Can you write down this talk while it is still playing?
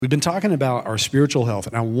We've been talking about our spiritual health,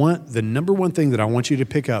 and the number one thing that I want you to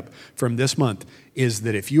pick up from this month is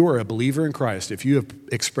that if you are a believer in Christ, if you have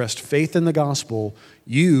expressed faith in the gospel,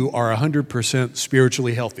 you are 100%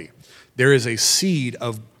 spiritually healthy. There is a seed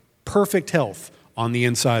of perfect health on the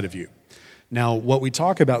inside of you. Now, what we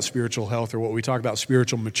talk about spiritual health, or what we talk about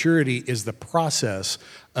spiritual maturity, is the process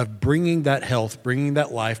of bringing that health, bringing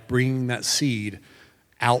that life, bringing that seed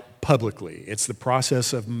out publicly. It's the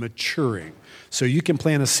process of maturing. So you can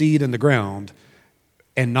plant a seed in the ground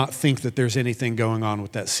and not think that there's anything going on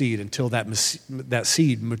with that seed until that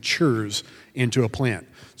seed matures into a plant.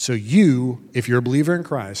 So you, if you're a believer in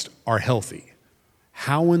Christ, are healthy.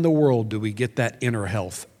 How in the world do we get that inner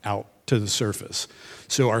health out to the surface?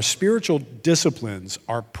 So our spiritual disciplines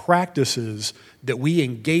are practices that we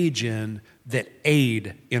engage in that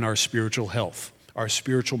aid in our spiritual health, our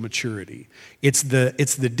spiritual maturity. It's the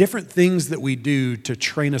different things that we do to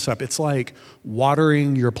train us up. It's like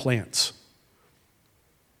watering your plants.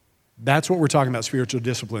 That's what we're talking about, spiritual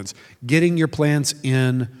disciplines. Getting your plants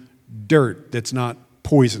in dirt that's not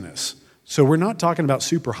poisonous. So we're not talking about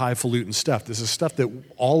super highfalutin stuff. This is stuff that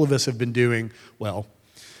all of us have been doing, well,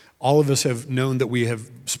 all of us have known that we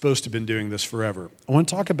have supposed to have been doing this forever. I want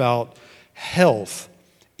to talk about health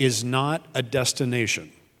is not a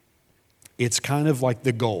destination. It's kind of like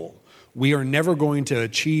the goal. We are never going to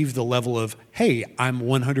achieve the level of, hey, I'm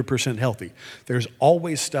 100% healthy. There's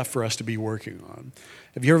always stuff for us to be working on.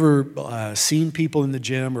 Have you ever seen people in the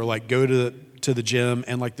gym, or like go to the gym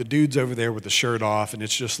and like the dude's over there with the shirt off and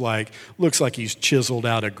it's just like, looks like he's chiseled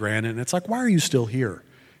out of granite, and it's like, why are you still here?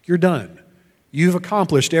 You're done. You've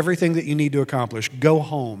accomplished everything that you need to accomplish. Go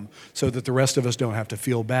home so that the rest of us don't have to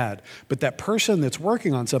feel bad. But that person that's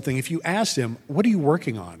working on something, if you asked him, what are you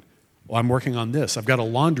working on? Well, I'm working on this. I've got a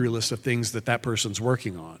laundry list of things that person's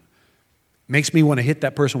working on. Makes me want to hit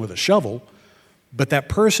that person with a shovel, but that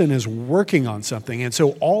person is working on something. And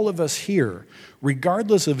so all of us here,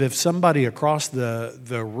 regardless of if somebody across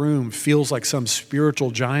the room feels like some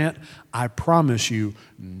spiritual giant, I promise you,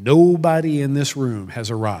 nobody in this room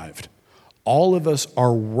has arrived. All of us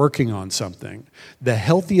are working on something. The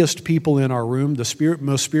healthiest people in our room, the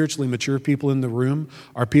most spiritually mature people in the room,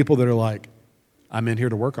 are people that are like, I'm in here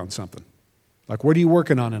to work on something. Like, what are you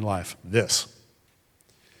working on in life? This.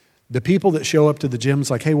 The people that show up to the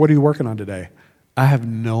gym's like, hey, what are you working on today? I have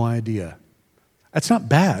no idea. That's not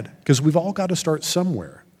bad, because we've all got to start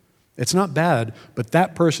somewhere. It's not bad, but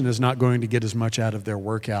that person is not going to get as much out of their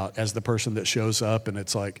workout as the person that shows up and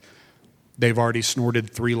it's like, they've already snorted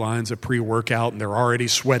 3 lines of pre-workout and they're already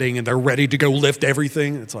sweating and they're ready to go lift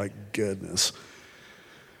everything. It's like, goodness.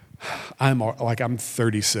 I'm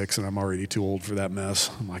 36 and I'm already too old for that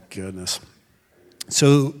mess. Oh my goodness.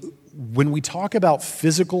 So when we talk about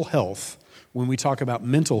physical health, when we talk about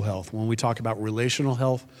mental health, when we talk about relational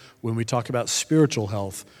health, when we talk about spiritual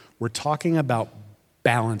health, we're talking about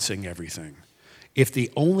balancing everything. If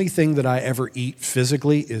the only thing that I ever eat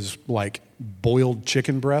physically is like boiled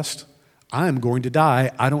chicken breast, I'm going to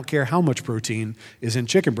die. I don't care how much protein is in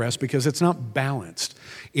chicken breast because it's not balanced.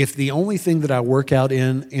 If the only thing that I work out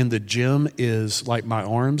in the gym is like my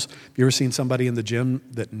arms, have you ever seen somebody in the gym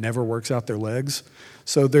that never works out their legs?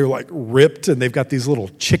 So they're like ripped and they've got these little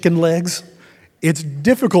chicken legs. It's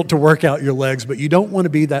difficult to work out your legs, but you don't want to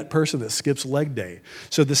be that person that skips leg day.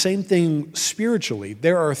 So the same thing spiritually.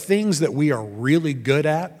 There are things that we are really good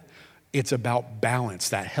at. It's about balance.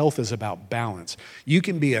 That health is about balance. You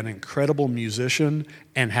can be an incredible musician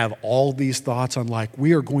and have all these thoughts on like,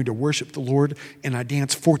 we are going to worship the Lord and I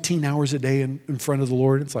dance 14 hours a day in front of the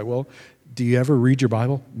Lord. It's like, well, do you ever read your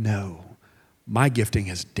Bible? No. My gifting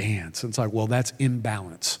is dance. And it's like, well, that's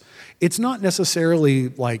imbalance. It's not necessarily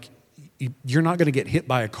like you're not going to get hit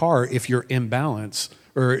by a car if you're imbalanced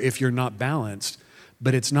or if you're not balanced,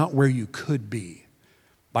 but it's not where you could be.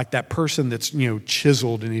 Like that person that's,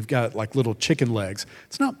 chiseled and you've got like little chicken legs.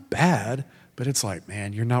 It's not bad, but it's like,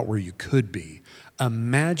 man, you're not where you could be.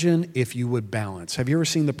 Imagine if you would balance. Have you ever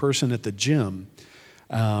seen the person at the gym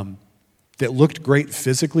that looked great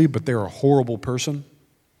physically, but they're a horrible person?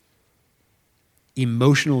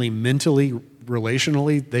 Emotionally, mentally,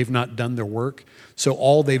 relationally, they've not done their work. So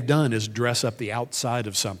all they've done is dress up the outside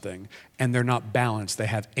of something, and they're not balanced. They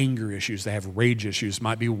have anger issues. They have rage issues.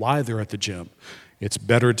 Might be why they're at the gym. It's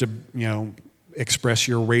better to, express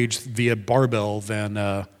your rage via barbell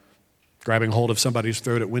than grabbing hold of somebody's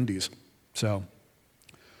throat at Wendy's. So,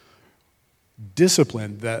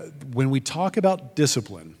 discipline. When we talk about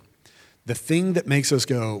discipline, the thing that makes us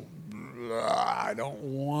go, I don't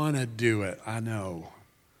want to do it. I know.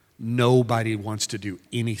 Nobody wants to do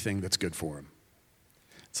anything that's good for them.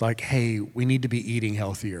 It's like, hey, we need to be eating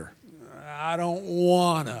healthier. I don't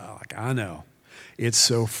wanna. Like, I know. It's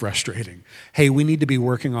so frustrating. Hey, we need to be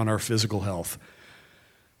working on our physical health.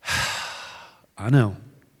 I know.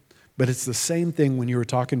 But it's the same thing when you were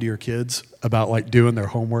talking to your kids about like doing their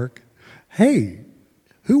homework. Hey,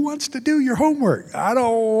 who wants to do your homework? I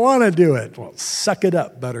don't want to do it. Well, suck it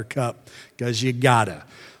up, buttercup, because you gotta.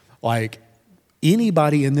 Like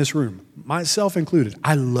anybody in this room, myself included,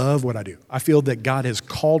 I love what I do. I feel that God has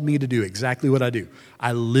called me to do exactly what I do.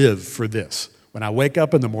 I live for this. When I wake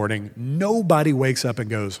up in the morning, nobody wakes up and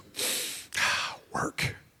goes,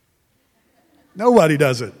 work. Nobody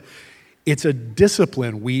does it. It's a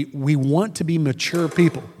discipline. We want to be mature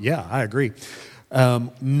people. Yeah, I agree.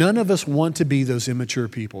 None of us want to be those immature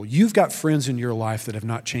people. You've got friends in your life that have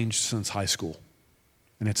not changed since high school.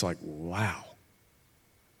 And it's like, wow.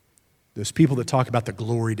 Those people that talk about the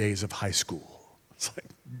glory days of high school. It's like,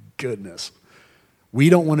 goodness. We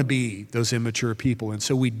don't want to be those immature people. And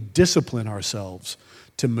so we discipline ourselves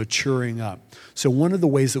to maturing up. So one of the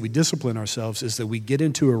ways that we discipline ourselves is that we get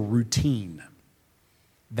into a routine.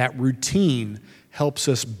 That routine helps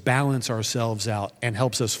us balance ourselves out and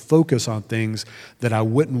helps us focus on things that I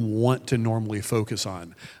wouldn't want to normally focus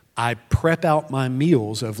on. I prep out my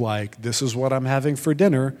meals of like, this is what I'm having for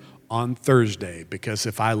dinner on Thursday. Because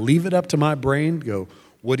if I leave it up to my brain, go,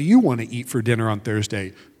 what do you want to eat for dinner on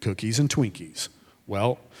Thursday? Cookies and Twinkies.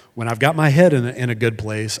 Well, when I've got my head in a good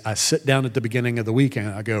place, I sit down at the beginning of the week and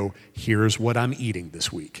I go, here's what I'm eating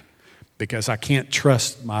this week. Because I can't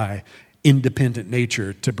trust my independent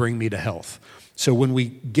nature to bring me to health. So when we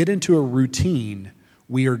get into a routine,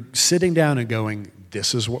 we are sitting down and going,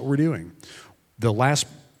 this is what we're doing. The last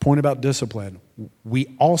point about discipline,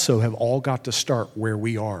 we also have all got to start where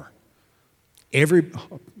we are.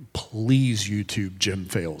 Please YouTube gym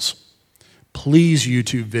fails. Please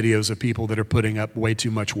YouTube videos of people that are putting up way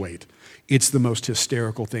too much weight. It's the most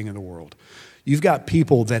hysterical thing in the world. You've got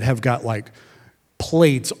people that have got like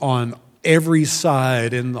plates on every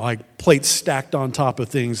side and like plates stacked on top of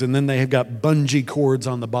things, and then they have got bungee cords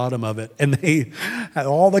on the bottom of it, and they have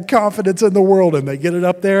all the confidence in the world, and they get it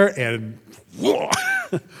up there, and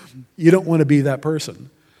you don't want to be that person.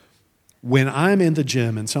 When I'm in the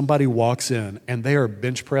gym and somebody walks in and they are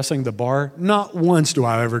bench pressing the bar, not once do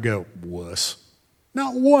I ever go, wuss.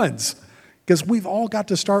 Not once. Because we've all got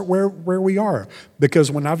to start where we are.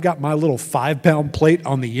 Because when I've got my little 5-pound plate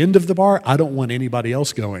on the end of the bar, I don't want anybody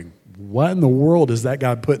else going, what in the world is that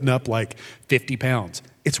guy putting up like 50 pounds?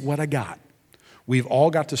 It's what I got. We've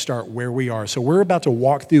all got to start where we are. So we're about to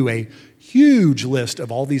walk through a huge list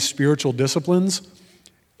of all these spiritual disciplines.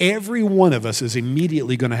 Every one of us is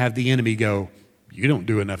immediately going to have the enemy go, you don't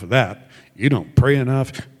do enough of that. You don't pray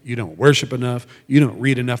enough. You don't worship enough. You don't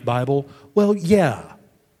read enough Bible. Well, yeah,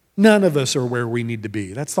 none of us are where we need to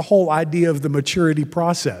be. That's the whole idea of the maturity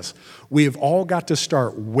process. We have all got to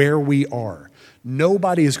start where we are.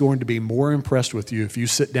 Nobody is going to be more impressed with you if you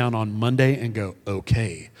sit down on Monday and go,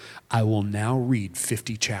 okay, I will now read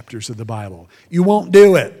 50 chapters of the Bible. You won't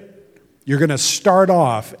do it. You're going to start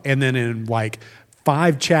off, and then in like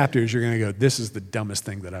 5 chapters, you're going to go, this is the dumbest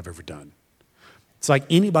thing that I've ever done. It's like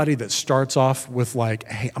anybody that starts off with like,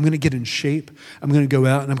 hey, I'm going to get in shape. I'm going to go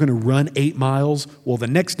out and I'm going to run 8 miles. Well, the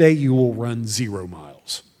next day you will run 0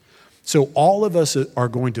 miles. So all of us are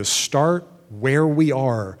going to start where we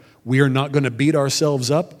are. We are not going to beat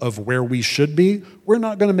ourselves up of where we should be. We're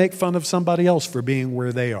not going to make fun of somebody else for being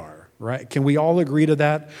where they are, right? Can we all agree to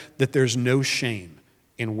that? That there's no shame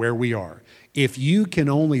in where we are. If you can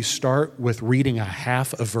only start with reading a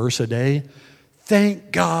half a verse a day,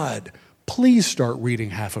 thank God. Please start reading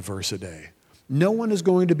half a verse a day. No one is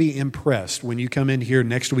going to be impressed when you come in here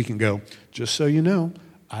next week and go, just so you know,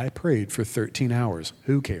 I prayed for 13 hours.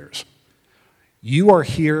 Who cares? You are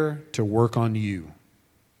here to work on you.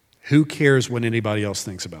 Who cares what anybody else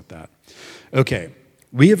thinks about that? Okay,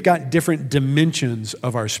 we have got different dimensions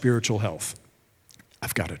of our spiritual health.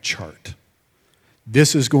 I've got a chart.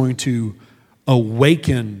 This is going to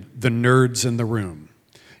awaken the nerds in the room.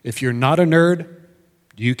 If you're not a nerd,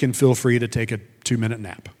 you can feel free to take a 2-minute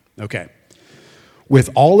nap. Okay.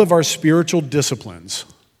 With all of our spiritual disciplines,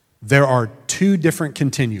 there are 2 different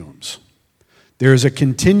continuums. There is a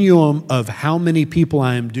continuum of how many people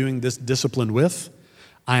I am doing this discipline with.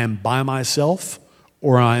 I am by myself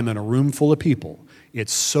or I am in a room full of people.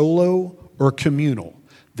 It's solo or communal.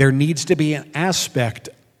 There needs to be an aspect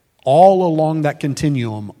all along that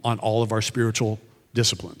continuum on all of our spiritual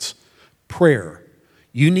disciplines. Prayer.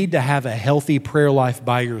 You need to have a healthy prayer life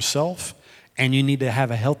by yourself, and you need to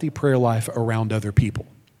have a healthy prayer life around other people.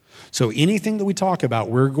 So anything that we talk about,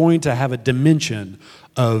 we're going to have a dimension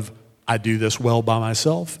of I do this well by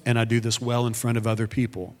myself, and I do this well in front of other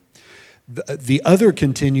people. The other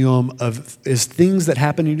continuum is things that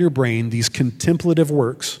happen in your brain, these contemplative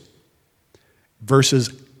works,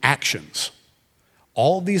 versus actions.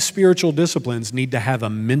 All these spiritual disciplines need to have a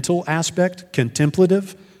mental aspect,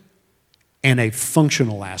 contemplative, and a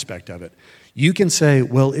functional aspect of it. You can say,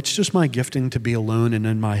 well, it's just my gifting to be alone and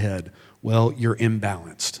in my head. Well, you're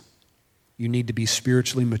imbalanced. You need to be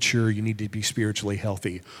spiritually mature. You need to be spiritually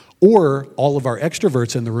healthy. Or all of our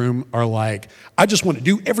extroverts in the room are like, I just want to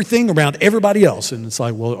do everything around everybody else. And it's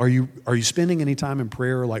like, well, are you spending any time in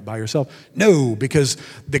prayer like by yourself? No, because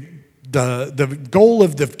the goal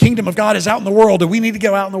of the kingdom of God is out in the world, and we need to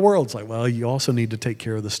go out in the world. It's like, well, you also need to take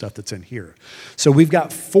care of the stuff that's in here. So we've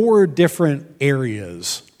got 4 different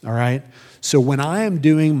areas, all right? So when I am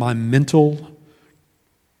doing my mental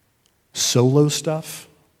solo stuff,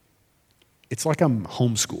 it's like I'm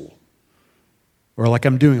homeschool, or like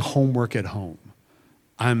I'm doing homework at home.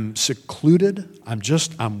 I'm secluded.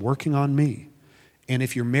 I'm working on me. And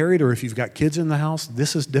if you're married or if you've got kids in the house,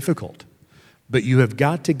 this is difficult. But you have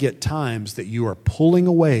got to get times that you are pulling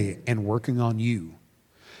away and working on you.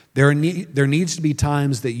 There needs to be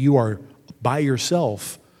times that you are by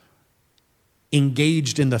yourself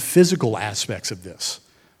engaged in the physical aspects of this.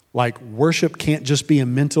 Like worship can't just be a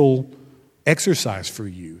mental exercise for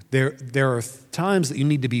you. There are times that you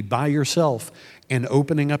need to be by yourself and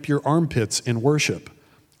opening up your armpits in worship,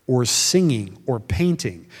 or singing, or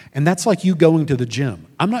painting. And that's like you going to the gym.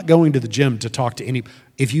 I'm not going to the gym to talk to any.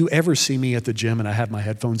 If you ever see me at the gym and I have my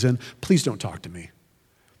headphones in, please don't talk to me.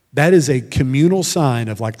 That is a communal sign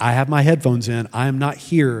of like, I have my headphones in. I am not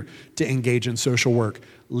here to engage in social work.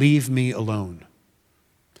 Leave me alone.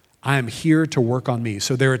 I am here to work on me.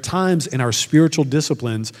 So there are times in our spiritual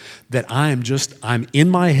disciplines that I'm in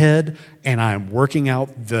my head and I'm working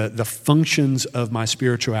out the functions of my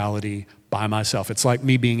spirituality by myself. It's like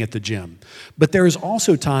me being at the gym. But there is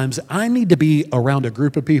also times I need to be around a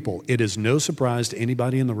group of people. It is no surprise to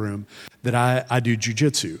anybody in the room that I do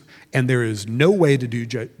jujitsu. And there is no way to do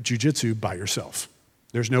jujitsu by yourself.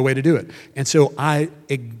 There's no way to do it. And so I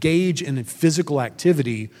engage in a physical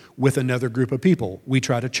activity with another group of people. We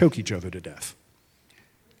try to choke each other to death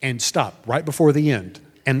and stop right before the end.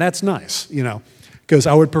 And that's nice, because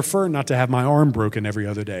I would prefer not to have my arm broken every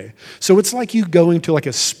other day. So it's like you going to like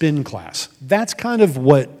a spin class. That's kind of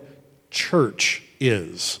what church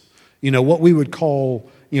is. What we would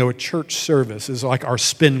call, a church service is like our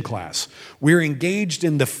spin class. We're engaged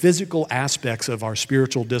in the physical aspects of our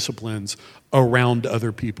spiritual disciplines around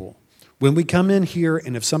other people. When we come in here,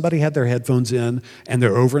 and if somebody had their headphones in and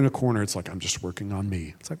they're over in a corner, it's like, I'm just working on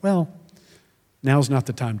me. It's like, well, now's not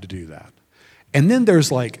the time to do that. And then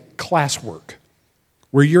there's like classwork,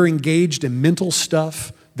 where you're engaged in mental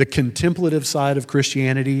stuff, the contemplative side of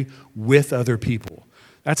Christianity with other people.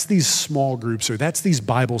 That's these small groups, or that's these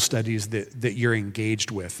Bible studies that you're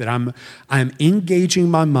engaged with, that I'm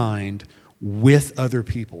engaging my mind with other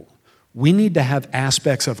people. We need to have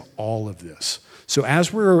aspects of all of this. So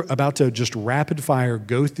as we're about to just rapid fire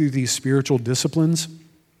go through these spiritual disciplines,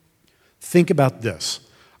 think about this.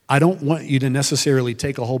 I don't want you to necessarily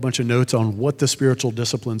take a whole bunch of notes on what the spiritual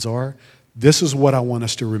disciplines are. This is what I want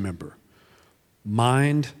us to remember.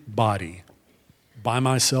 Mind, body, by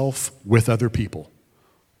myself, with other people.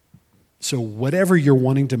 So whatever you're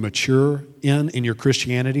wanting to mature in your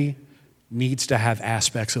Christianity needs to have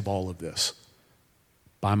aspects of all of this.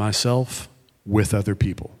 By myself, with other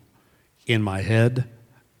people. In my head,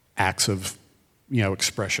 acts of,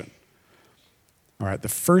 expression. All right, the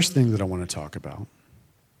first thing that I want to talk about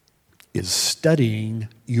is studying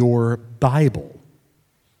your Bible.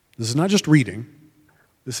 This is not just reading.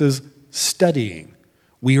 This is studying.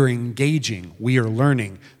 We are engaging. We are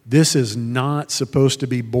learning. This is not supposed to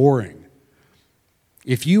be boring.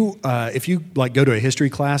 If you like go to a history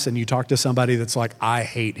class and you talk to somebody that's like, I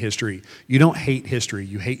hate history. You don't hate history.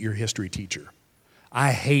 You hate your history teacher.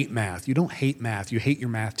 I hate math. You don't hate math. You hate your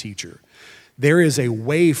math teacher. There is a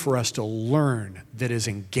way for us to learn that is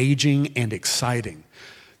engaging and exciting.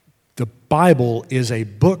 The Bible is a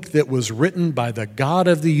book that was written by the God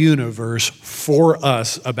of the universe for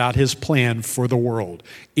us about his plan for the world.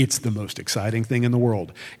 It's the most exciting thing in the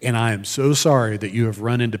world. And I am so sorry that you have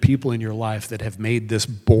run into people in your life that have made this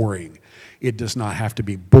boring. It does not have to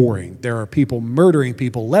be boring. There are people murdering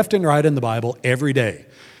people left and right in the Bible every day.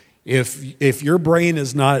 If your brain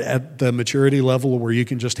is not at the maturity level where you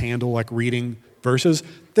can just handle like reading verses,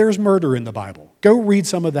 there's murder in the Bible. Go read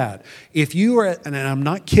some of that. If you are and I'm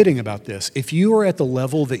not kidding about this, if you are at the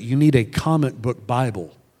level that you need a comic book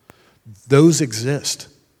Bible, those exist.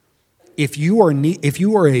 If you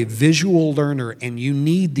are a visual learner and you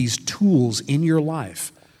need these tools in your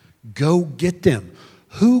life, go get them.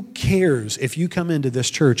 Who cares if you come into this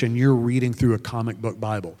church and you're reading through a comic book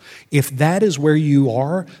Bible? If that is where you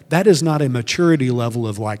are, that is not a maturity level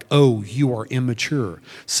of like, oh, you are immature.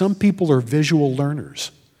 Some people are visual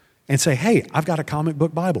learners and say, hey, I've got a comic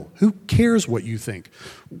book Bible. Who cares what you think?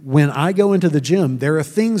 When I go into the gym, there are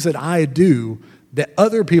things that I do that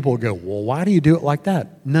other people go, well, why do you do it like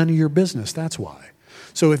that? None of your business, that's why.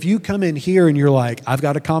 So if you come in here and you're like, I've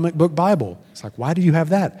got a comic book Bible, it's like, why do you have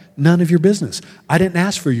that? None of your business. I didn't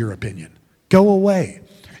ask for your opinion. Go away.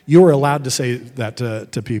 You're allowed to say that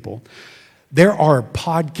to people. There are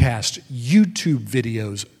podcast, YouTube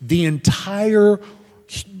videos. The entire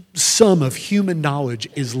sum of human knowledge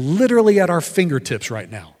is literally at our fingertips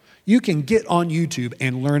right now. You can get on YouTube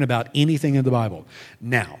and learn about anything in the Bible.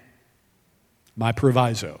 Now, my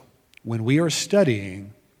proviso, when we are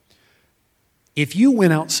studying, if you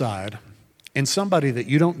went outside and somebody that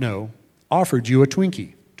you don't know offered you a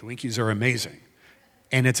Twinkie, Twinkies are amazing,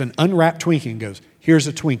 and it's an unwrapped Twinkie and goes, here's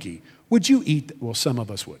a Twinkie, would you eat? Well, some of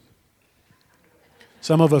us would.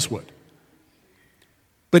 Some of us would.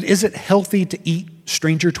 But is it healthy to eat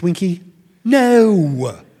stranger Twinkie?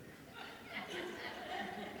 No.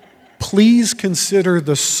 Please consider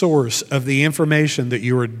the source of the information that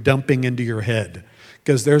you are dumping into your head,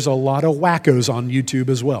 because there's a lot of wackos on YouTube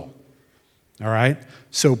as well. All right?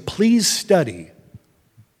 So please study,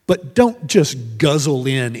 but don't just guzzle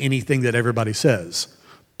in anything that everybody says.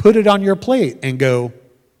 Put it on your plate and go,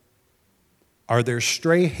 are there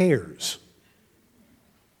stray hairs?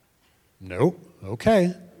 No.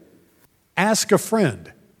 Okay. Ask a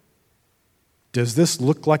friend, does this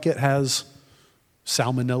look like it has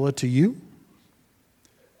salmonella to you?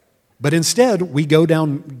 But instead, we go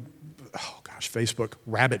down, Facebook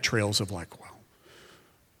rabbit trails of like, well,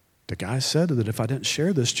 the guy said that if I didn't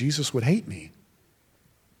share this, Jesus would hate me.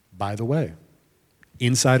 By the way,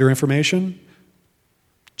 insider information,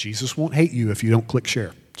 Jesus won't hate you if you don't click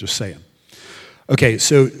share. Just saying. Okay,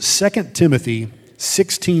 so 2 Timothy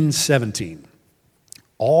 16:17.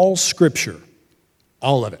 All Scripture,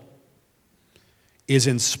 all of it, is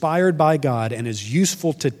inspired by God and is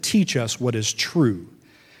useful to teach us what is true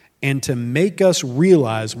and to make us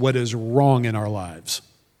realize what is wrong in our lives.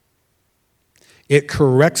 It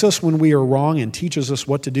corrects us when we are wrong and teaches us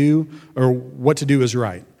what to do, or what to do is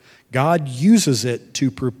right. God uses it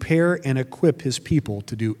to prepare and equip his people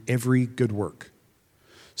to do every good work.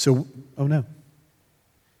 So,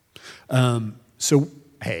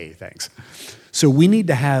 hey, thanks. So we need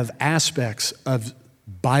to have aspects of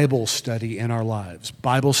Bible study in our lives.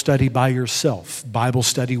 Bible study by yourself, Bible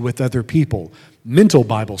study with other people, mental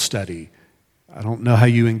Bible study. I don't know how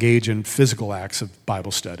you engage in physical acts of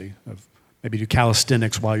Bible study, of maybe do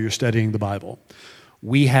calisthenics while you're studying the Bible.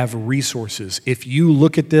 We have resources. If you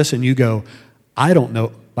look at this and you go, I don't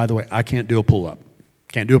know, by the way, I can't do a pull-up.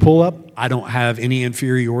 Can't do a pull-up. I don't have any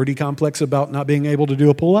inferiority complex about not being able to do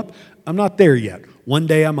a pull-up. I'm not there yet. One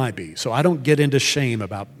day I might be. So I don't get into shame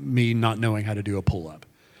about me not knowing how to do a pull-up.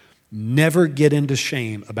 Never get into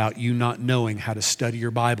shame about you not knowing how to study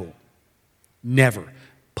your Bible. Never.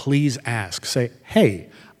 Please ask. Say, hey,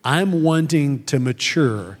 I'm wanting to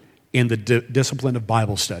mature in the discipline of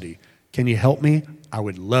Bible study. Can you help me? I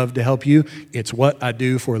would love to help you. It's what I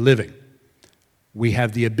do for a living. We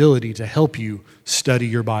have the ability to help you study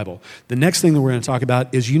your Bible. The next thing that we're going to talk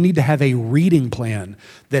about is you need to have a reading plan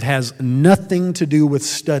that has nothing to do with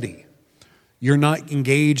study. You're not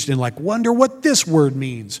engaged in like, wonder what this word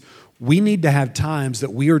means. We need to have times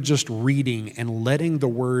that we are just reading and letting the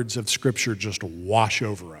words of Scripture just wash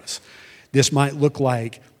over us. This might look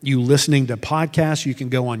like you listening to podcasts. You can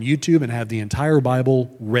go on YouTube and have the entire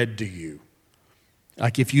Bible read to you.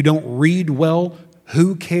 Like if you don't read well,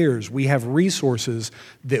 who cares? We have resources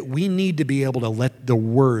that we need to be able to let the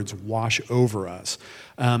words wash over us.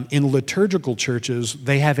 In liturgical churches,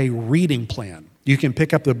 they have a reading plan. You can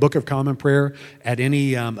pick up the Book of Common Prayer at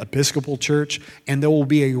any Episcopal church, and there will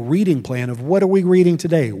be a reading plan of what are we reading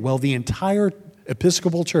today? Well, the entire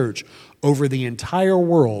Episcopal church over the entire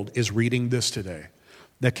world is reading this today.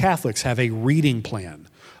 The Catholics have a reading plan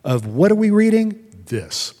of what are we reading?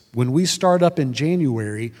 This. When we start up in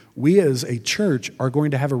January, we as a church are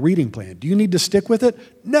going to have a reading plan. Do you need to stick with it?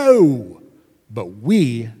 No, but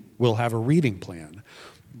we will have a reading plan.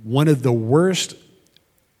 One of the worst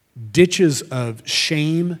ditches of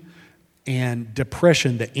shame and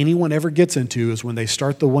depression that anyone ever gets into is when they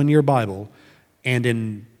start the one-year Bible and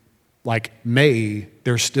in like May,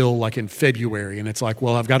 they're still like in February and it's like,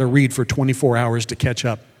 well, I've got to read for 24 hours to catch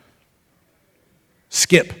up.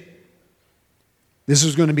 Skip. This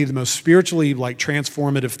is going to be the most spiritually like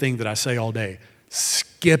transformative thing that I say all day.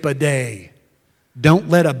 Skip a day. Don't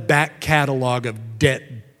let a back catalog of debt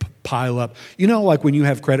pile up. You know, like when you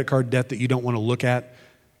have credit card debt that you don't want to look at,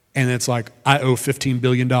 and it's like, I owe $15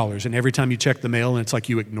 billion. And every time you check the mail, and it's like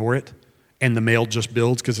you ignore it, and the mail just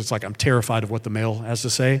builds because it's like, I'm terrified of what the mail has to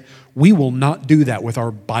say. We will not do that with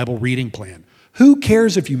our Bible reading plan. Who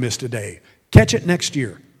cares if you missed a day? Catch it next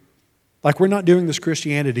year. Like, we're not doing this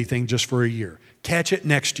Christianity thing just for a year. Catch it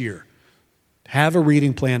next year. Have a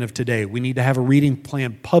reading plan of today. We need to have a reading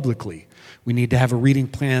plan publicly. We need to have a reading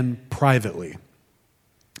plan privately.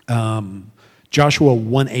 Joshua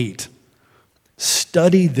 1:8.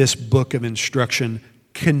 Study this book of instruction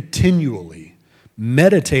continually.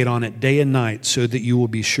 Meditate on it day and night so that you will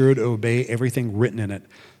be sure to obey everything written in it.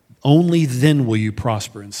 Only then will you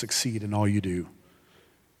prosper and succeed in all you do.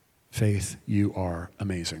 Faith, you are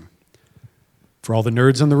amazing. For all the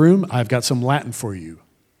nerds in the room, I've got some Latin for you.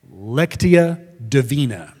 Lectio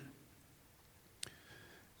Divina.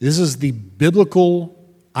 This is the biblical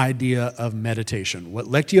idea of meditation. What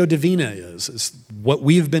Lectio Divina is what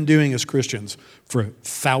we've been doing as Christians for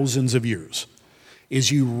thousands of years,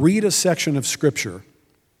 is you read a section of Scripture.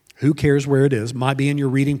 Who cares where it is? Might be in your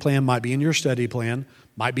reading plan, might be in your study plan,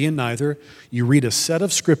 might be in neither. You read a set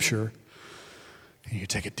of Scripture, and you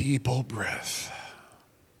take a deep old breath.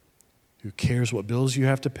 Who cares what bills you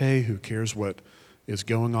have to pay? Who cares what is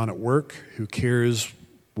going on at work? Who cares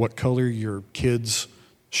what color your kids'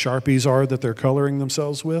 Sharpies are that they're coloring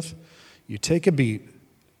themselves with? You take a beat,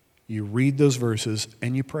 you read those verses,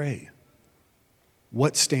 and you pray.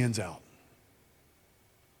 What stands out?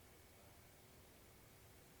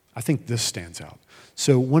 I think this stands out.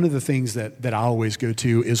 So one of the things that I always go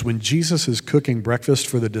to is when Jesus is cooking breakfast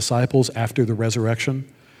for the disciples after the resurrection,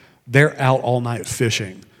 they're out all night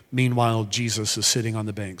fishing. Meanwhile, Jesus is sitting on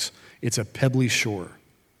the banks. It's a pebbly shore.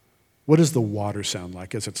 What does the water sound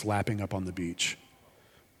like as it's lapping up on the beach?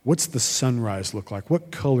 What's the sunrise look like?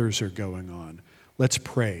 What colors are going on? Let's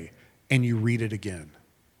pray. And you read it again.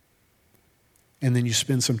 And then you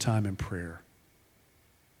spend some time in prayer.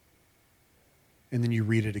 And then you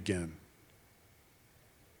read it again.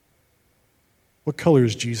 What color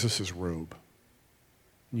is Jesus' robe?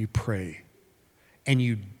 And you pray. And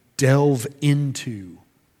you delve into,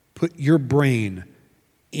 put your brain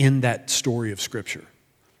in that story of Scripture.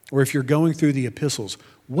 Or if you're going through the epistles,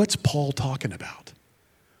 what's Paul talking about?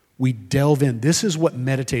 We delve in. This is what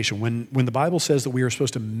meditation, when the Bible says that we are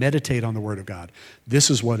supposed to meditate on the Word of God,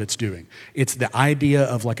 this is what it's doing. It's the idea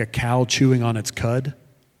of like a cow chewing on its cud.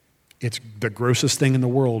 It's the grossest thing in the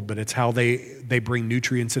world, but it's how they bring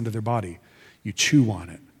nutrients into their body. You chew on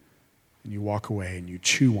it, and you walk away, and you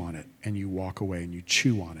chew on it, and you walk away, and you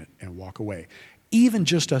chew on it, and walk away. Even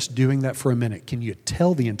just us doing that for a minute, can you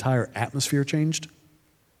tell the entire atmosphere changed?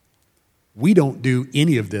 We don't do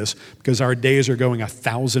any of this because our days are going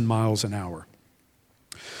 1,000 miles an hour.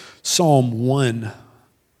 Psalm 1,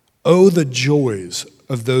 oh, the joys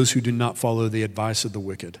of those who do not follow the advice of the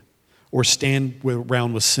wicked, or stand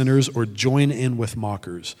around with sinners, or join in with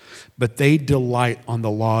mockers. But they delight on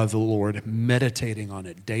the law of the Lord, meditating on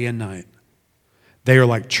it day and night. They are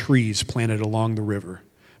like trees planted along the river,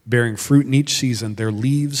 bearing fruit in each season. Their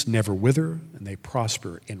leaves never wither, and they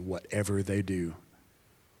prosper in whatever they do.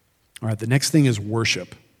 All right, the next thing is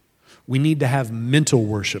worship. We need to have mental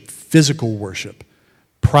worship, physical worship,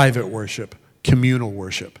 private worship, communal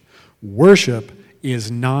worship. Worship is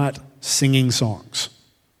not singing songs.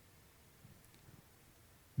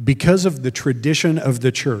 Because of the tradition of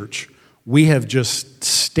the church, we have just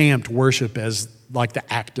stamped worship as like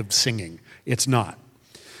the act of singing. It's not.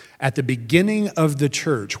 At the beginning of the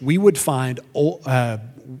church, we would find,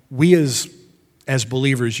 we as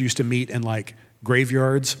believers used to meet in like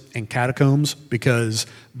graveyards and catacombs because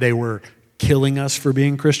they were killing us for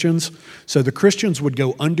being Christians. So the Christians would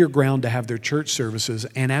go underground to have their church services,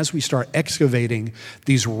 and as we start excavating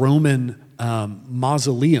these Roman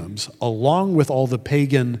mausoleums, along with all the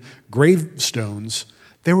pagan gravestones,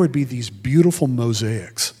 there would be these beautiful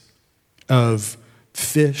mosaics of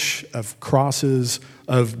fish, of crosses,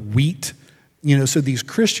 of wheat. You know, so these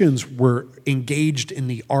Christians were engaged in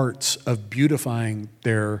the arts of beautifying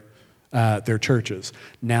their churches.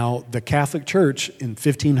 Now, the Catholic Church in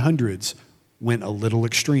 1500s went a little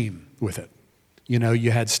extreme with it. You know,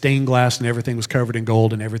 you had stained glass and everything was covered in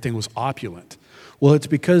gold and everything was opulent. Well, it's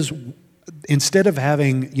because instead of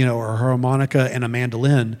having, you know, a harmonica and a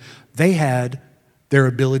mandolin, they had their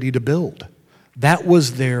ability to build. That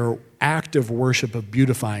was their act of worship of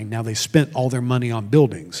beautifying. Now they spent all their money on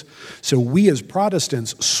buildings. So we as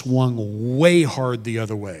Protestants swung way hard the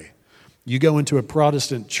other way. You go into a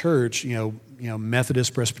Protestant church, you know,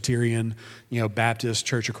 Methodist, Presbyterian, Baptist,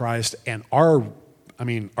 Church of Christ, and our I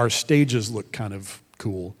mean, our stages look kind of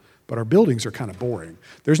cool, but our buildings are kind of boring.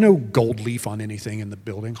 There's no gold leaf on anything in the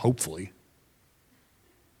building, hopefully.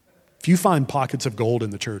 If you find pockets of gold in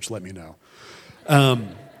the church, let me know.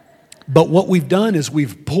 But what we've done is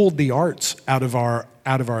we've pulled the arts out of our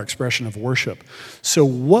expression of worship. So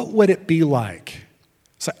what would it be like?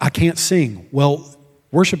 It's like, I can't sing. Well,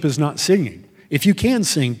 worship is not singing. If you can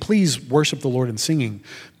sing, please worship the Lord in singing.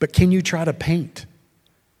 But can you try to paint?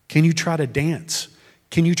 Can you try to dance?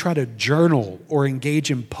 Can you try to journal or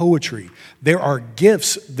engage in poetry? There are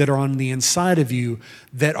gifts that are on the inside of you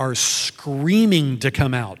that are screaming to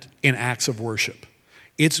come out in acts of worship.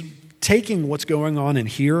 It's taking what's going on in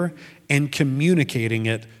here and communicating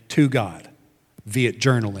it to God via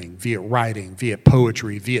journaling, via writing, via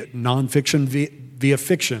poetry, via nonfiction, via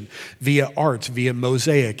fiction, via art, via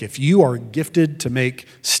mosaic. If you are gifted to make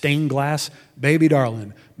stained glass, baby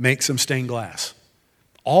darling, make some stained glass.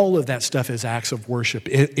 All of that stuff is acts of worship.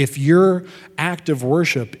 If your act of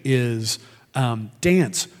worship is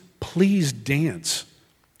dance, please dance.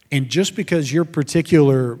 And just because your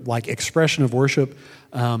particular expression of worship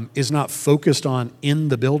is not focused on in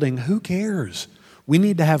the building, who cares? We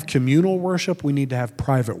need to have communal worship. We need to have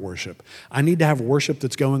private worship. I need to have worship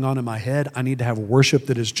that's going on in my head. I need to have worship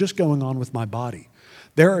that is just going on with my body.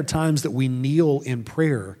 There are times that we kneel in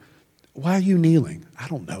prayer. Why are you kneeling? I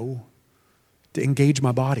don't know. To engage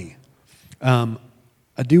my body. I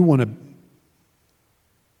do want to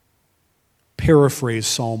paraphrase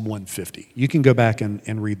Psalm 150. You can go back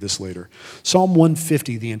and read this later. Psalm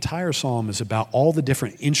 150, the entire psalm is about all the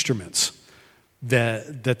different instruments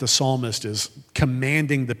that the psalmist is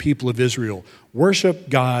commanding the people of Israel. Worship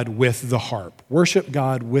God with the harp. Worship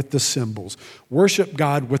God with the cymbals. Worship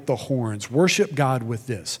God with the horns. Worship God with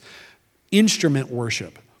this. Instrument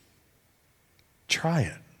worship. Try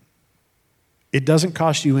it. It doesn't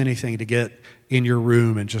cost you anything to get in your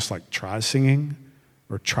room and just try singing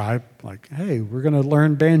or try hey, we're going to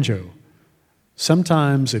learn banjo.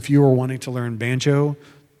 Sometimes if you are wanting to learn banjo,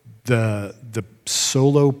 the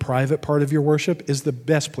solo private part of your worship is the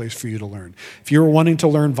best place for you to learn. If you're wanting to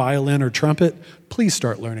learn violin or trumpet, please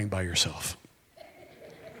start learning by yourself.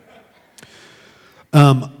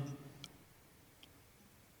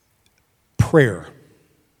 Prayer.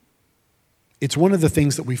 It's one of the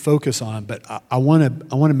things that we focus on, but I want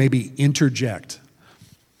to maybe interject.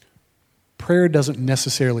 Prayer doesn't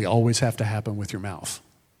necessarily always have to happen with your mouth.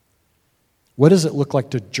 What does it look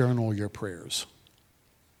like to journal your prayers?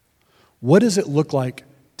 What does it look like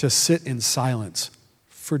to sit in silence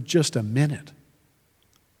for just a minute?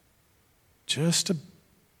 Just to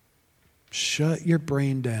shut your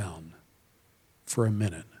brain down for a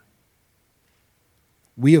minute.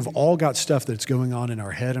 We have all got stuff that's going on in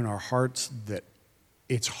our head and our hearts that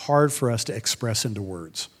it's hard for us to express into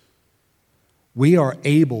words. We are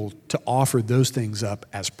able to offer those things up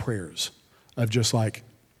as prayers of just I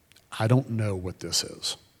don't know what this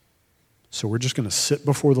is. So we're just going to sit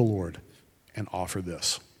before the Lord and offer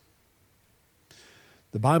this.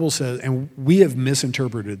 The Bible says, and we have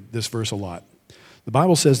misinterpreted this verse a lot. The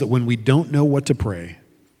Bible says that when we don't know what to pray,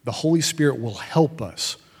 the Holy Spirit will help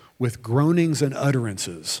us with groanings and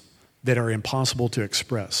utterances that are impossible to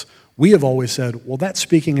express. We have always said, well, that's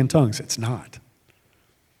speaking in tongues. It's not.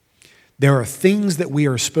 There are things that we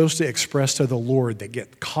are supposed to express to the Lord that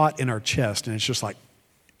get caught in our chest, and it's just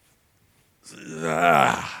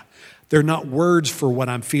they're not words for what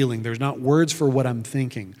I'm feeling. There's not words for what I'm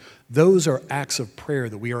thinking. Those are acts of prayer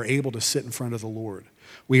that we are able to sit in front of the Lord.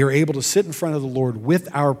 We are able to sit in front of the Lord with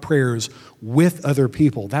our prayers with other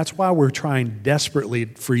people. That's why we're trying desperately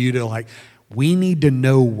for you to we need to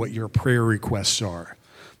know what your prayer requests are,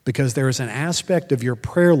 because there is an aspect of your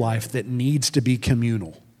prayer life that needs to be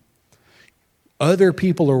communal. Other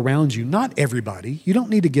people around you, not everybody. You don't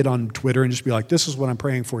need to get on Twitter and just be this is what I'm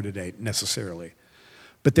praying for today, necessarily.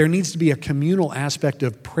 But there needs to be a communal aspect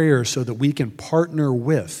of prayer so that we can partner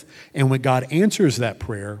with. And when God answers that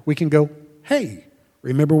prayer, we can go, hey,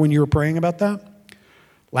 remember when you were praying about that?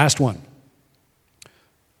 Last one.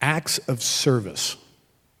 Acts of service.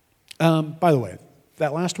 By the way,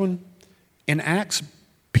 that last one, in Acts,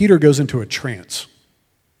 Peter goes into a trance.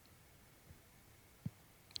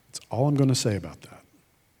 That's all I'm going to say about that.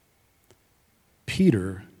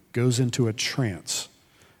 Peter goes into a trance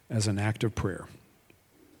as an act of prayer.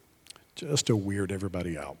 Just to weird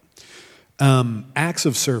everybody out. Acts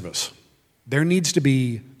of service. There needs to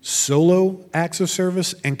be solo acts of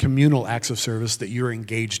service and communal acts of service that you're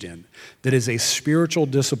engaged in. That is a spiritual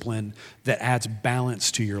discipline that adds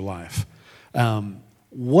balance to your life.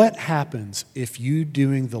 What happens if you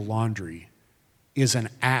doing the laundry is an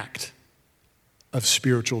act of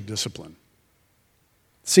spiritual discipline?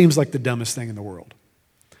 Seems like the dumbest thing in the world.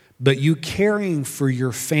 But you caring for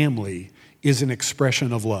your family is an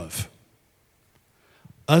expression of love.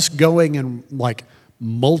 Us going and like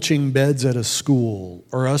mulching beds at a school,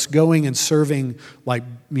 or us going and serving, like,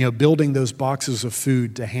 building those boxes of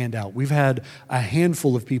food to hand out. We've had a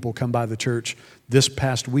handful of people come by the church this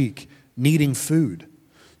past week needing food.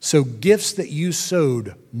 So gifts that you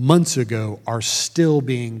sowed months ago are still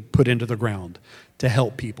being put into the ground to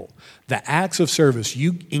help people. The acts of service,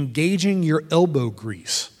 you engaging your elbow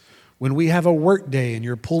grease. When we have a work day and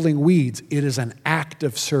you're pulling weeds, it is an act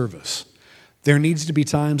of service. There needs to be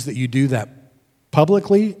times that you do that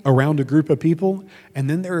publicly around a group of people, and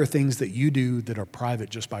then there are things that you do that are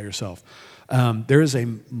private just by yourself. There is a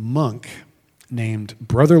monk named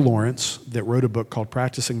Brother Lawrence that wrote a book called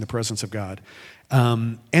Practicing the Presence of God.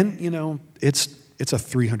 And it's a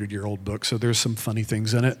 300-year-old book, so there's some funny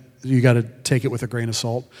things in it. You got to take it with a grain of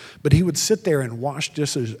salt. But he would sit there and wash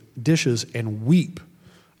dishes and weep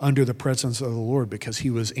under the presence of the Lord because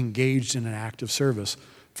he was engaged in an act of service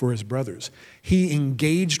for his brothers. He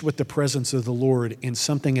engaged with the presence of the Lord in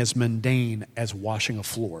something as mundane as washing a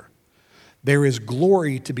floor. There is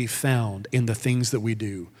glory to be found in the things that we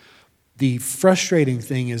do. The frustrating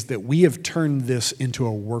thing is that we have turned this into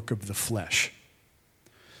a work of the flesh.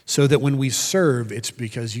 So that when we serve, it's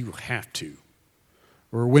because you have to.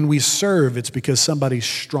 Or when we serve, it's because somebody's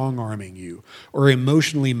strong-arming you or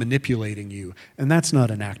emotionally manipulating you. And that's not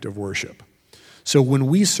an act of worship. So when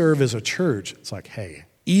we serve as a church, it's like, hey,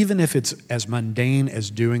 even if it's as mundane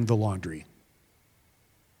as doing the laundry,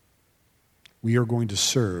 we are going to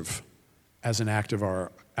serve as an act of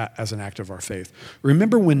our faith.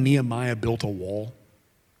 Remember when Nehemiah built a wall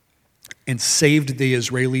and saved the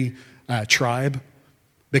Israeli tribe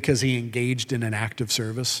because he engaged in an act of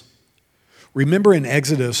service? Remember in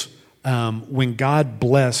Exodus when God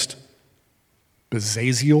blessed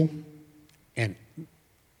Bezalel and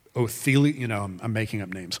Othniel, I'm making up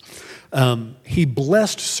names. He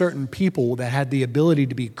blessed certain people that had the ability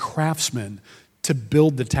to be craftsmen to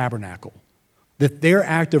build the tabernacle. That their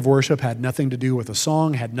act of worship had nothing to do with a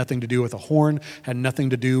song, had nothing to do with a horn, had nothing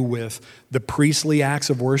to do with the priestly acts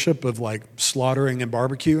of worship of like slaughtering and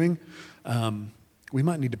barbecuing. We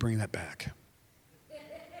might need to bring that back.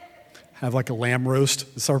 Have like a lamb roast.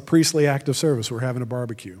 It's our priestly act of service. We're having a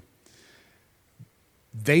barbecue.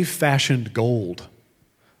 They fashioned gold.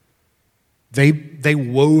 They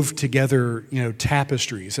wove together,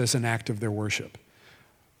 tapestries as an act of their worship.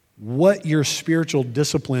 What your spiritual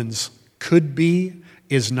disciplines could be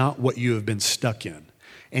is not what you have been stuck in.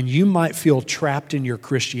 And you might feel trapped in your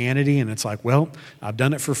Christianity, and it's like, well, I've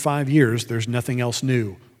done it for 5 years. There's nothing else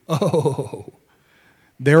new. Oh,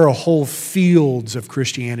 there are whole fields of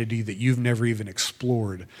Christianity that you've never even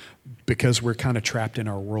explored because we're kind of trapped in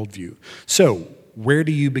our worldview. So, where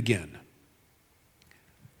do you begin?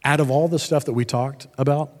 Out of all the stuff that we talked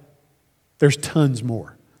about, there's tons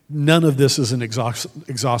more. None of this is an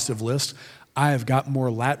exhaustive list. I have got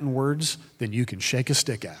more Latin words than you can shake a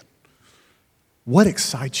stick at. What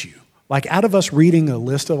excites you? Like, out of us reading a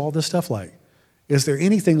list of all this stuff, like, is there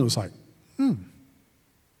anything that was like,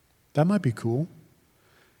 that might be cool?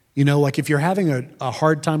 Like if you're having a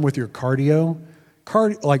hard time with your cardio,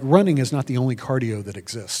 like running is not the only cardio that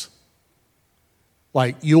exists.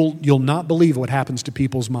 Like you'll not believe what happens to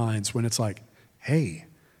people's minds when it's like, hey,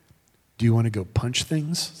 do you want to go punch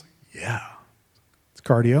things? It's like, yeah, it's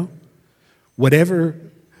cardio.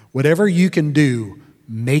 Whatever you can do,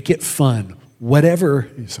 make it fun. Whatever,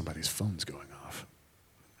 somebody's phone's going off.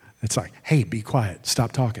 It's like, hey, be quiet,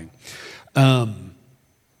 stop talking.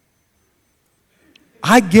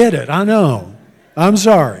 I get it, I know. I'm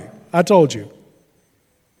sorry, I told you.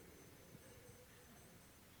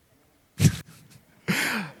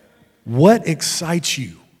 What excites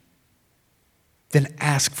you? Then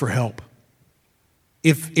ask for help.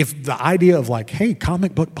 If the idea of like, hey,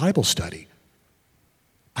 comic book Bible study,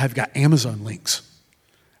 I've got Amazon links.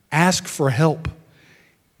 Ask for help.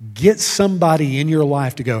 Get somebody in your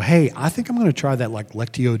life to go, hey, I think I'm going to try that like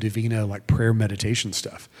Lectio Divina, like prayer meditation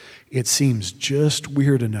stuff. It seems just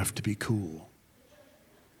weird enough to be cool.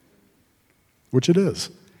 Which it is.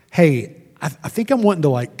 Hey, I think I'm wanting to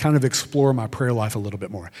like kind of explore my prayer life a little bit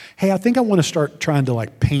more. Hey, I think I want to start trying to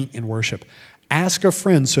like paint and worship. Ask a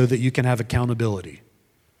friend so that you can have accountability.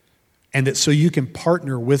 And that so you can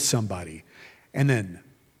partner with somebody. And then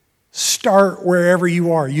start wherever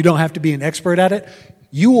you are. You don't have to be an expert at it.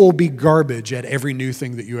 You will be garbage at every new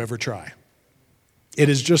thing that you ever try. It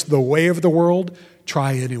is just the way of the world.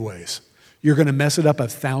 Try anyways. You're going to mess it up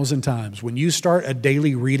 1,000 times. When you start a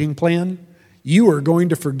daily reading plan, you are going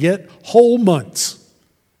to forget whole months.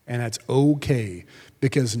 And that's okay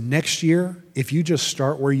Because next year, if you just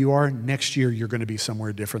start where you are, next year you're going to be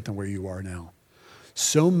somewhere different than where you are now.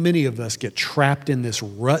 So many of us get trapped in this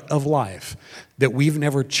rut of life that we've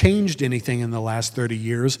never changed anything in the last 30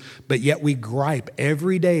 years, but yet we gripe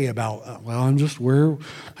every day about, I'm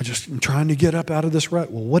trying to get up out of this rut.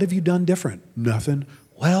 Well, what have you done different? Nothing.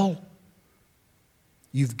 Well,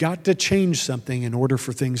 you've got to change something in order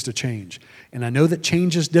for things to change. And I know that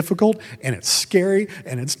change is difficult, and it's scary,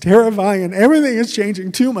 and it's terrifying, and everything is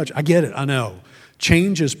changing too much. I get it, I know.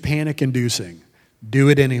 Change is panic-inducing. Do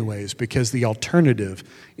it anyways, because the alternative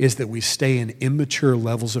is that we stay in immature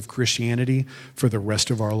levels of Christianity for the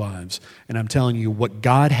rest of our lives. And I'm telling you, what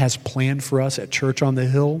God has planned for us at Church on the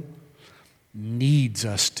Hill needs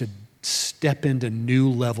us to step into new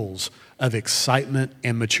levels of excitement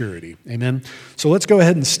and maturity. Amen? So let's go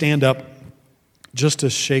ahead and stand up just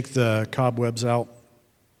to shake the cobwebs out.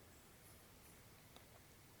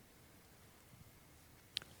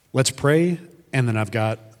 Let's pray, and then I've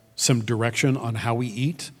got some direction on how we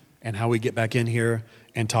eat and how we get back in here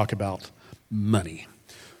and talk about money.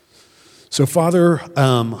 So, Father,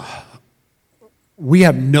 we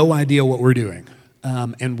have no idea what we're doing,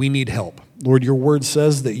 and we need help. Lord, your word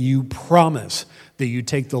says that you promise that you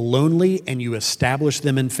take the lonely and you establish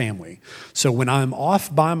them in family. So when I'm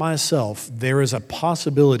off by myself, there is a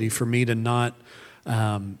possibility for me to not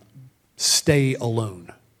stay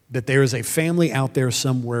alone, that there is a family out there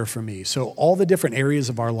somewhere for me. So all the different areas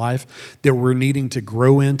of our life that we're needing to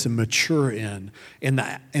grow in, to mature in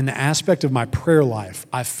the aspect of my prayer life,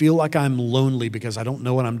 I feel like I'm lonely because I don't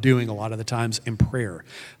know what I'm doing a lot of the times in prayer.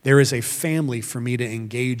 There is a family for me to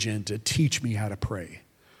engage in to teach me how to pray.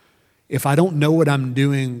 If I don't know what I'm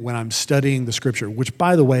doing when I'm studying the scripture, which,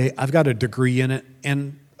 by the way, I've got a degree in it,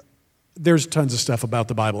 and there's tons of stuff about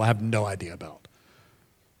the Bible I have no idea about.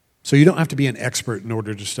 So you don't have to be an expert in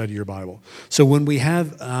order to study your Bible. So when we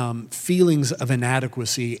have feelings of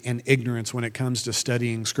inadequacy and ignorance when it comes to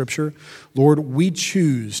studying Scripture, Lord, we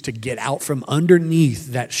choose to get out from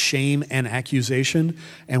underneath that shame and accusation,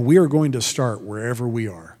 and we are going to start wherever we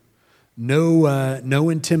are. No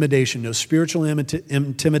intimidation, no spiritual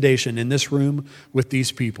intimidation in this room with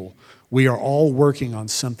these people. We are all working on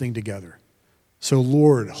something together. So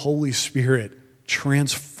Lord, Holy Spirit,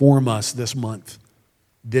 transform us this month,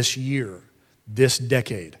 this year, this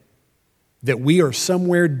decade, that we are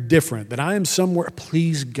somewhere different, that I am somewhere,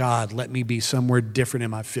 please God, let me be somewhere different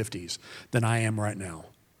in my 50s than I am right now.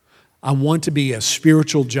 I want to be a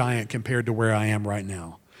spiritual giant compared to where I am right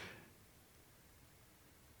now.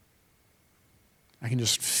 I can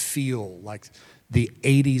just feel like the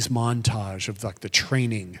 80s montage of like the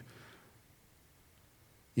training.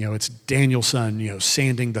 You know, it's Daniel-san,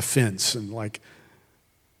 sanding the fence, and like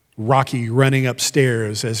Rocky running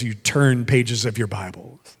upstairs as you turn pages of your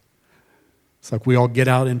Bible. It's like we all get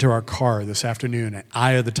out into our car this afternoon and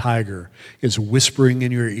Eye of the Tiger is whispering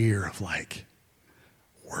in your ear of like,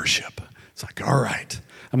 worship. It's like, all right,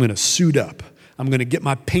 I'm going to suit up. I'm going to get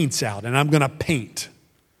my paints out and I'm going to paint.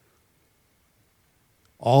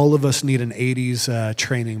 All of us need an 80s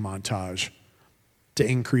training montage to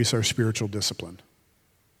increase our spiritual discipline.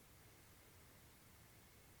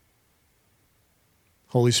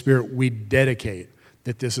 Holy Spirit, we dedicate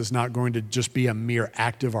that this is not going to just be a mere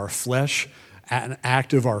act of our flesh, an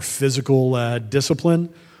act of our physical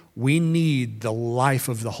discipline. We need the life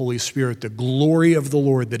of the Holy Spirit, the glory of the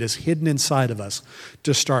Lord that is hidden inside of us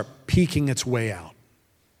to start peeking its way out.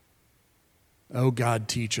 Oh God,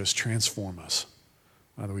 teach us, transform us.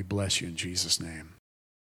 Father, we bless you in Jesus' name.